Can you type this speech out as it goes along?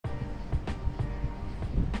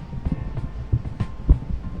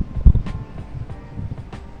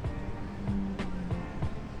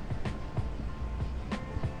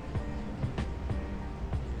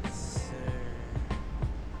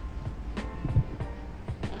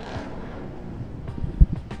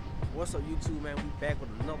What's up, YouTube, man? We back with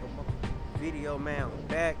another video, man. I'm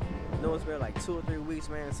back. I know it's been like 2 or 3 weeks,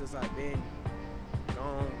 man, since I've been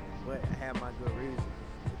gone, but I have my good reasons.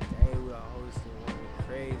 Today we are hosting one of the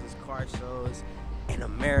craziest car shows in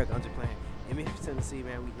America. I'm just playing. In Memphis, Tennessee,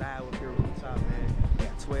 man, we live up here on the top, man. We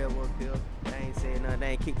got 12 up here. They ain't saying nothing. They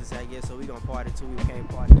ain't kicked us out yet, so we gonna party too. We can't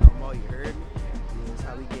party no more. You heard me? That's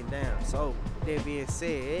how we get down. So, with that being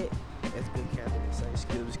said, that's good, Captain. Say,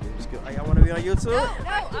 excuse me. Oh, y'all want to be on YouTube? No,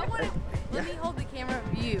 I want to. Let me hold the camera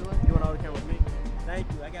for you. You want to hold the camera with me?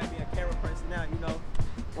 Thank you. I got to be a camera person now. You know,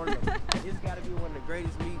 it's got to be one of the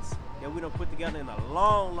greatest meets that we done put together in a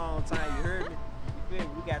long time. You heard me? You feel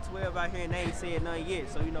me? We got 12 out here and they ain't said nothing yet.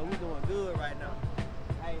 So, you know, we doing good right now.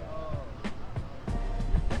 Hey,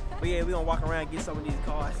 but yeah, we going to walk around and get some of these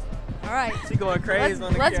cars. All right. She going crazy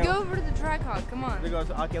on the Let's camera. go over to the track hall. Come on.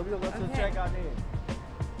 Okay, we're going to go to the track out there.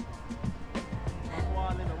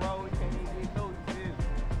 In the road, you can't even get through, you feel me?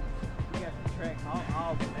 We got the track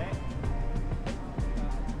all black.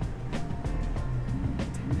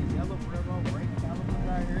 The yellow brake calipers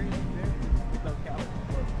right here, you feel me? No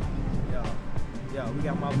calipers. Yo, we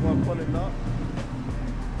got my boy pulling up.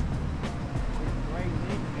 Great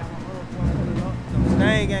Nick, we got my other boy pulling up. So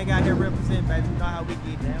Stang gang out here representing, baby. You know how we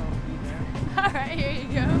get down. All right, here you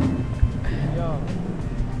go. Yo.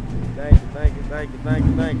 Thank you.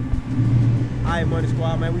 Alright, Money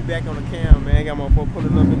Squad, man, we back on the cam, man. Got my boy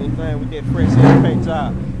pulling up in this thing with that fresh ass paint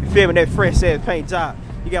job. You feel me? That fresh ass paint job.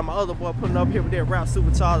 You got my other boy pulling up here with that route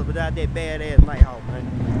supercharger without that badass Nighthawk,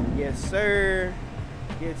 man. Yes, sir.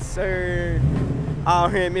 All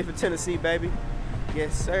here in Memphis, Tennessee, baby.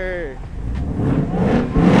 Yes, sir.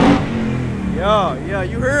 Yo,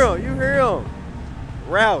 you hear him.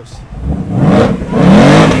 Roush.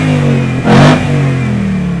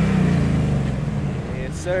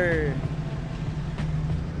 Sir,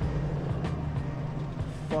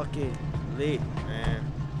 fucking lit, man.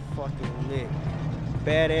 Fucking lit.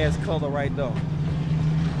 Badass color right though.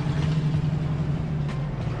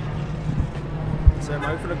 So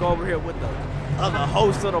man, we're finna go over here with the other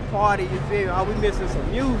host of the party. You feel me? Oh, we missing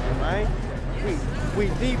some music, man. We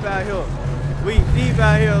deep out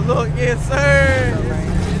here. Look, yes sir.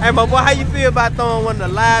 Hey, my boy, how you feel about throwing one of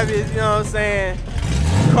the livest? You know what I'm saying?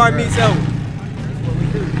 Car meets over.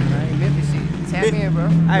 Tap in, bro.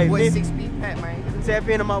 Hey, boy 6 feet Pat, man. Tap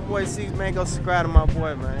into my boy 6, man. Go subscribe to my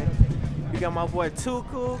boy, man. We got my boy Too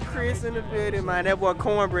Cool Chris in the building, man. That boy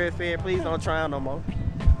Cornbread Fed. Please don't try him no more.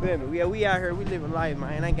 Feel me? Yeah, we out here. We living life,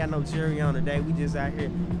 man. Ain't got no jury on today. We just out here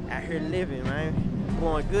living, man.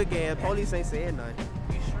 Going good gas. Police ain't saying nothing.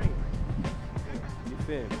 We straight. You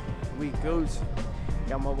feel me? We Gucci.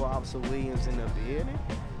 Got my boy Officer Williams in the building.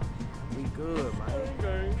 We good, man.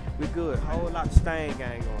 Okay. We good. Whole lot of stain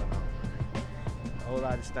gang going on. Whole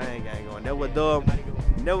lot of Stang gang going. Never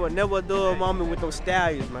a dull moment with those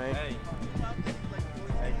stallions, man.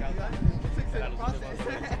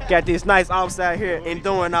 Got this nice outside here and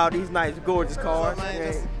doing all these nice, gorgeous cars.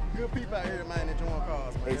 Man, good people out here, man, enjoying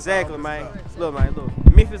cars, man. Exactly, man. Look.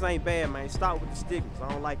 Memphis ain't bad, man. Stop with the stickers. I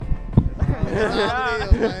don't like it.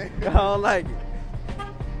 I don't like it.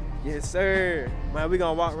 Yes, sir. Man, we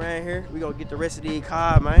gonna walk around here. We gonna get the rest of these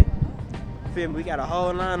cars, man. Feel me? We got a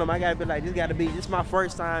whole line of them. I gotta be like, this my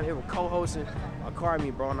first time ever co-hosting a car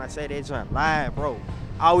meet, bro. And I say that joint live, bro.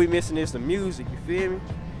 All we missing is the music, you feel me?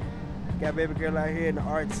 Got baby girl out here in the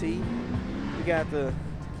RT. We got the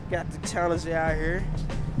Challenger out here,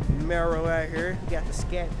 the Mero out here. We got the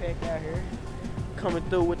Scat Pack out here. Coming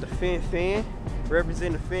through with the Fin,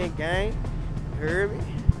 representing the Fin gang. You heard me?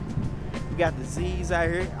 We got the Z's out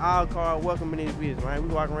here. All cars welcome in this business, man.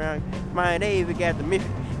 We walk around, man, they even got the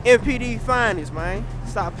MPD finest, man.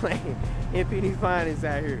 Stop playing. MPD finest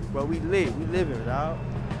out here. But we living, dog.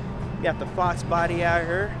 Got the Fox body out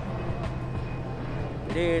here.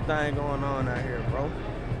 Got everything going on out here, bro.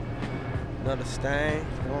 Another Stang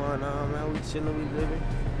going on, man. We chilling, we living.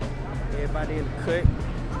 Everybody in the cut.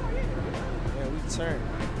 Yeah, we turn.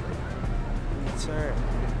 Yes, sir.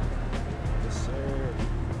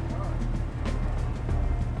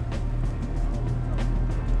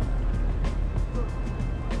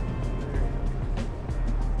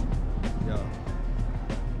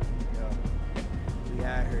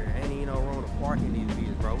 Parking these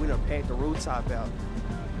vehicles, bro. We done packed the rooftop out.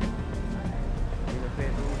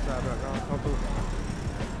 Come through.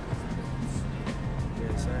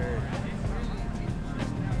 Yes, sir.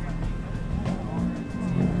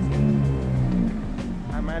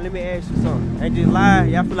 Alright, man, let me ask you something. Ain't this live?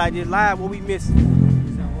 Y'all feel like this live? What we missing?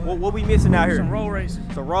 What we missing out here? Some road races.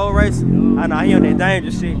 Some road races? I know, he on that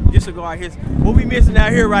dangerous shit. Just to go out here. What we missing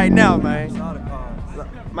out here right now, man?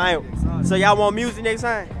 Man, so y'all want music next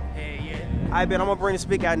time? Hey, I bet I'm gonna bring the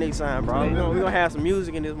speaker out next time, bro. We gonna have some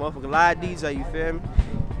music in this motherfucker. Live DJ, you feel me?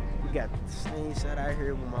 We got the same shot out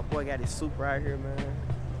here when my boy got his super out here, man.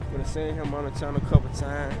 Gonna seen him on the channel a couple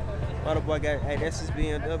times. My other boy got, hey, that's his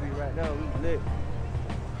BMW right now. We lit.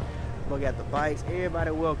 Boy got the bikes.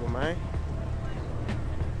 Everybody welcome, man.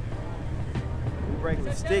 We breaking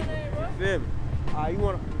the stick. You feel me? You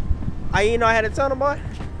wanna? I ain't know I had a tunnel, boy.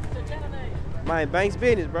 My Banks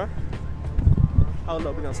business, bro. Hold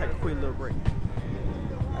up, we gonna take a quick little break.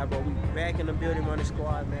 Alright, bro, we back in the building on the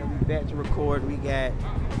squad, man. We back to record. We got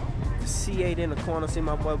the C8 in the corner. See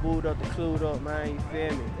my boy booed up, the clued up, man. You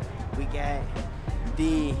feel me? We got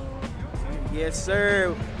the, yes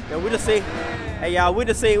sir. Yeah, we just seen, hey y'all, we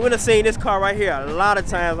just seen this car right here a lot of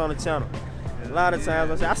times on the channel. A lot of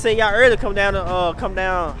times. I seen y'all earlier come down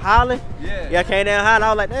Holland. Yeah. Yeah, came down Holland. I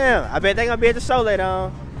was like, damn, I bet they gonna be at the show later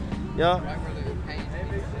on. Yeah.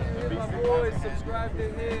 Boys, subscribe to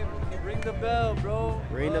him. Ring the bell, bro.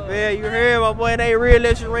 Ring the bell. You heard my boy? It ain't real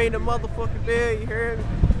unless you ring the motherfucking bell. You heard me?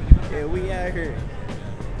 Yeah, we out here.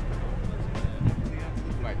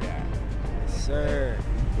 Like that. Yes, sir.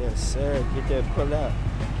 Yes, sir. Get that pull out.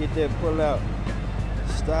 Get that pull out.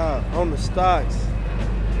 Stop on the stocks.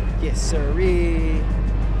 Yes, sirree.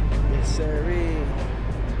 Yes, sirree.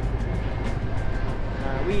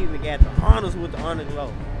 We even got the honors with the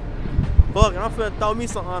underglow. Fuck, I'm finna throw me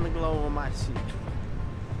some underglow on my shit.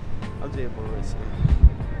 I'm just bullshit.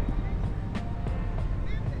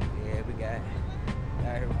 Yeah, we got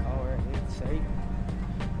out here with car and safe. You know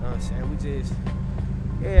what I'm saying? We just,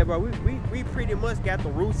 yeah, bro, we pretty much got the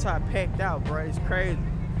rooftop packed out, bro. It's crazy.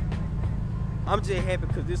 I'm just happy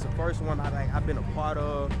because this is the first one I've been a part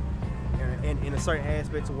of in a certain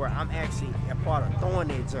aspect to where I'm actually a part of throwing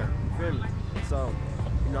that journey. You feel me? So,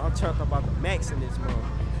 you know, I'm turned up about the max in this month.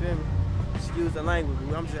 You feel me? Excuse the language.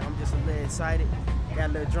 I'm just a little excited. Got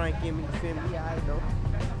a little drink in me. You feel me? Yeah, I know.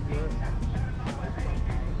 Good.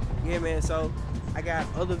 Yeah, man. So I got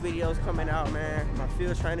other videos coming out, man. My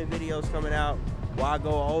field training videos coming out. While I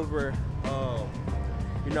go over,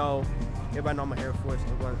 you know, everybody know I'm an Air Force.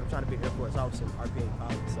 I'm trying to be an Air Force officer, RPA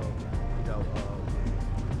pilot. So, you know,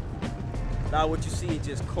 now what you see is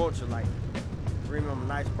just culture. Like, I'm a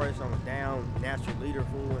nice person. I'm a down, natural leader,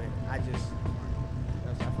 fool, and I feel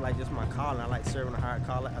like this is my calling. I like serving a higher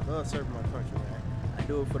calling. I love serving my country, man. I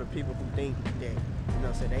do it for the people who think that, you know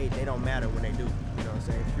what I'm saying, they don't matter when they do. You know what I'm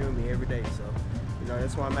saying? Feel me every day. So, you know,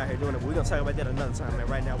 that's why I'm out here doing it. But we're going to talk about that another time, man.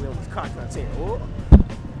 Right now, we on this car content. Oh,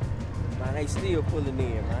 man, they still pulling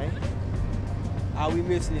in, right? All we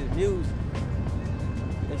missing is music.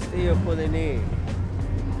 They still pulling in.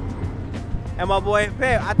 And my boy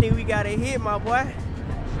Pep, I think we got a hit, my boy.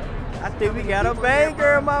 I think we got a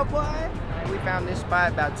banger, my boy. We found this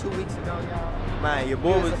spot about 2 weeks ago, y'all. Man, your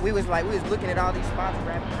boy we was looking at all these spots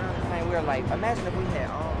wrapping around this thing. We were like, imagine if we had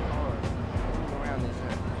all cars around this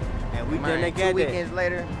thing. And we Man, done that. 2 weekends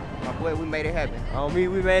later, my boy, we made it happen. On me,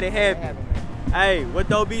 we made it happen. Hey, what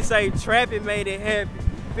Doe B say? Trapping made it happen.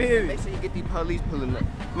 Feel me? Make sure you get these police pulling up.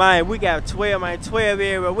 Man, we got 12, man, 12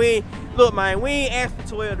 here, but look, man, we ain't asked for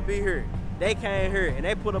 12 to be here. They came here and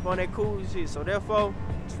they put up on that cool shit. So therefore,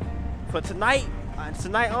 for tonight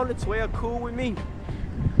only 12 cool with me.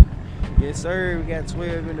 Yes, sir. We got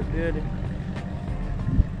 12 in the building.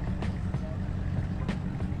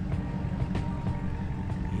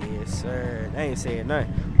 Yes, sir. They ain't saying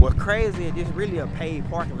nothing. What's crazy is this really a paid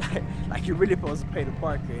parking lot. Like you really supposed to pay the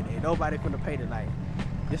parker, and nobody finna pay tonight.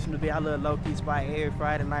 This gonna be our little low-key spot every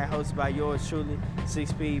Friday night, hosted by yours truly,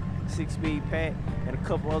 6-speed Pat, and a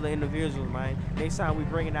couple other individuals, man. Next time we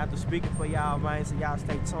bringing out the speaker for y'all, man, so y'all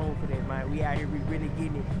stay tuned for that, man. We out here, we really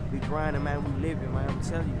getting it, we grinding, man, we living, man. I'm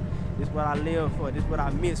telling you, this is what I live for. This is what I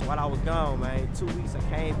missed while I was gone, man. 2 weeks, I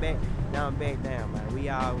came back, now I'm back down, man. We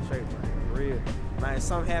all straight, man, for real. Man, if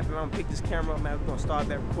something happen, I'm gonna pick this camera up, man. We're gonna start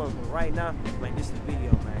back recording, but right now, man, this is the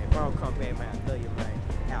video, man. If I don't come back, man, I love you, man.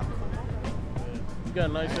 Out. You got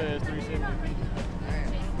a nice ass 370.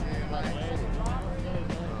 I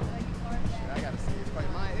gotta see this fight.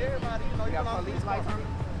 Everybody, you know, you got police lights on. You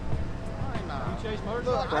chase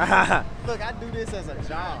murder? Look, I do this as a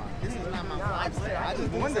job. This is not my lifestyle. I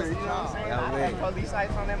just wonder, you know what I'm saying? I had police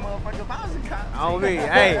lights on that motherfucker if I was a cop. On me,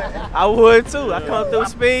 hey, I would too. I come through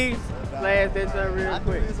speed, flash that shit real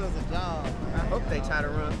quick. I do this as a job. I hope they try to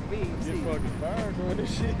run for me. Get fucking fired doing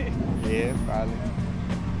this shit. Yeah, probably.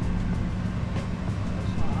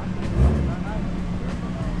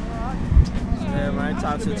 Yeah, man,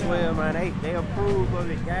 talk to 12, man. They approve of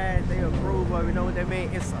it, guys. They approve of it. You know what that mean?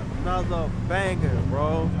 It's another banger,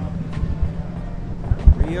 bro.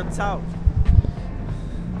 Real talk.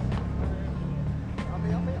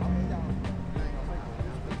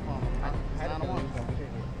 I had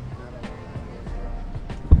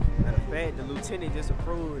fact, the lieutenant just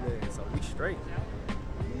approved it, so we straight.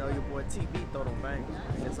 You know your boy TB throw them bangers.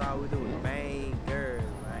 That's all we do is bangers,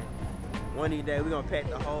 man. One of these days we gonna pack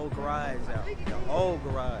the whole garage out. The whole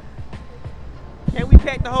garage. Can we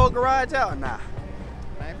pack the whole garage out? Nah.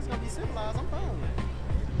 Man, if it's gonna be civilized, I'm fine with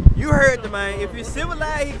it. You heard the man. If you're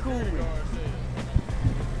civilized, he cool with it.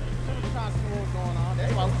 Trying to see what's going on.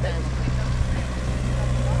 That's why we came.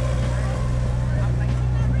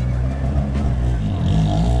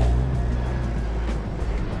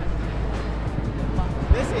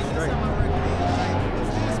 Listen, this is my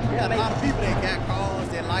recommend. We got a lot of people that got cars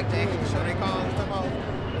that like to actually show their cars and stuff off.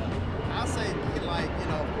 I say, like, you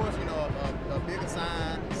know, of course, you know, a bigger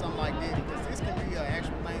sign, something like this, because this can be an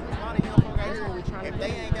actual thing. A lot of young folk out here, if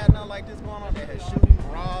they ain't got nothing like this going on, they have shooting,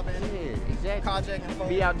 robbing, exactly. carjacking folks.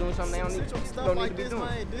 Be out doing something they don't need, Stuff don't like need to be this, doing.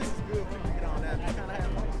 man, this is good for you to get on that. Just kind of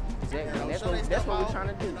have fun. Exactly. You know, That's show what, they that's stuff what we're off, trying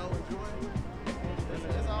to do. You know, enjoy it.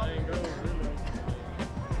 That's all. Ain't good, really.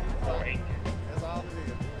 That's all it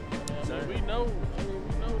is. So we know, we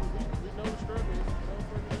know the struggle.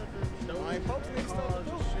 I mean, folks need stuff to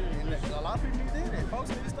do. And a lot of people need that. And folks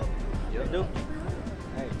need stuff to do. They do.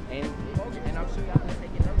 Hey, and I'm sure y'all can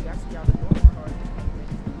take it up. Y'all see y'all the doing cars.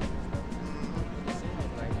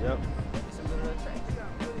 Yep. It's a little attraction.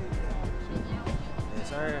 Yes,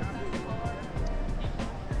 sir.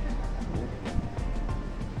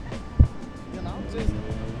 You know, just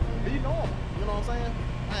be normal. You know what I'm saying?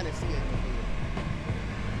 I didn't see it.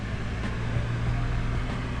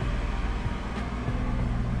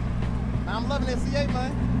 Now I'm loving that C8,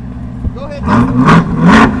 man. Go ahead,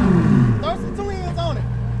 throw some twins on it.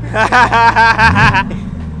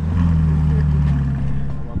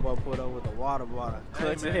 My boy put up with the water bottle.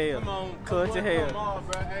 Clutch your hair. Come on, Clutch your hair. Come on,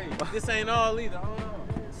 bro. Hey, this ain't all either. Hold on.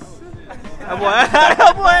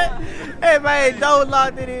 That boy. Hey, man, don't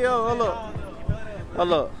lock it in. Hold up.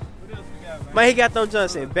 Hold up. Man, he got them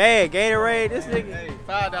Johnson bag, Gatorade. This nigga. Hey,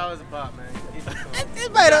 $5 a pop, man.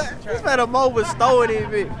 This man a mobile store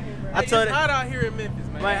in it. I told It's it. hot out here in Memphis,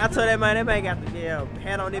 man. Man, I told that man got the damn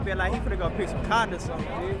hat on it, like he finna go pick some cotton or something.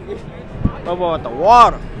 My boy with the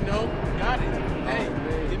water. You know, got it. Hey,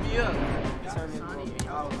 hit me up. Turn me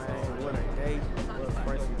oh man, what a day. What a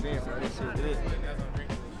first event, bro. This shit good.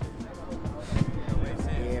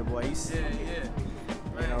 Yeah, boy, you see.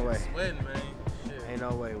 Yeah. Ain't no way. Sweating, man. Shit. Ain't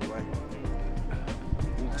no way, boy.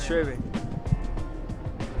 You tripping.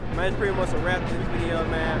 Man, it's pretty much a wrap to this video,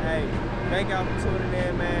 man. Hey, thank y'all for tuning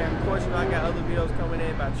in, man. Of course, you know, I got other videos coming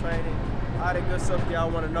in about training. All that good stuff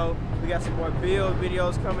y'all want to know. We got some more build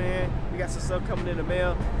videos coming in. We got some stuff coming in the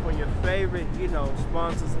mail from your favorite, you know,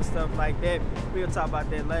 sponsors and stuff like that. We'll talk about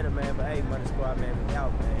that later, man. But hey, Money Squad, man, we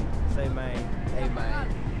out, man. Say, man. Hey, man.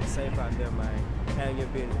 Safe out there, man. Handle your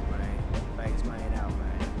business, man. Thanks, man. Out, man.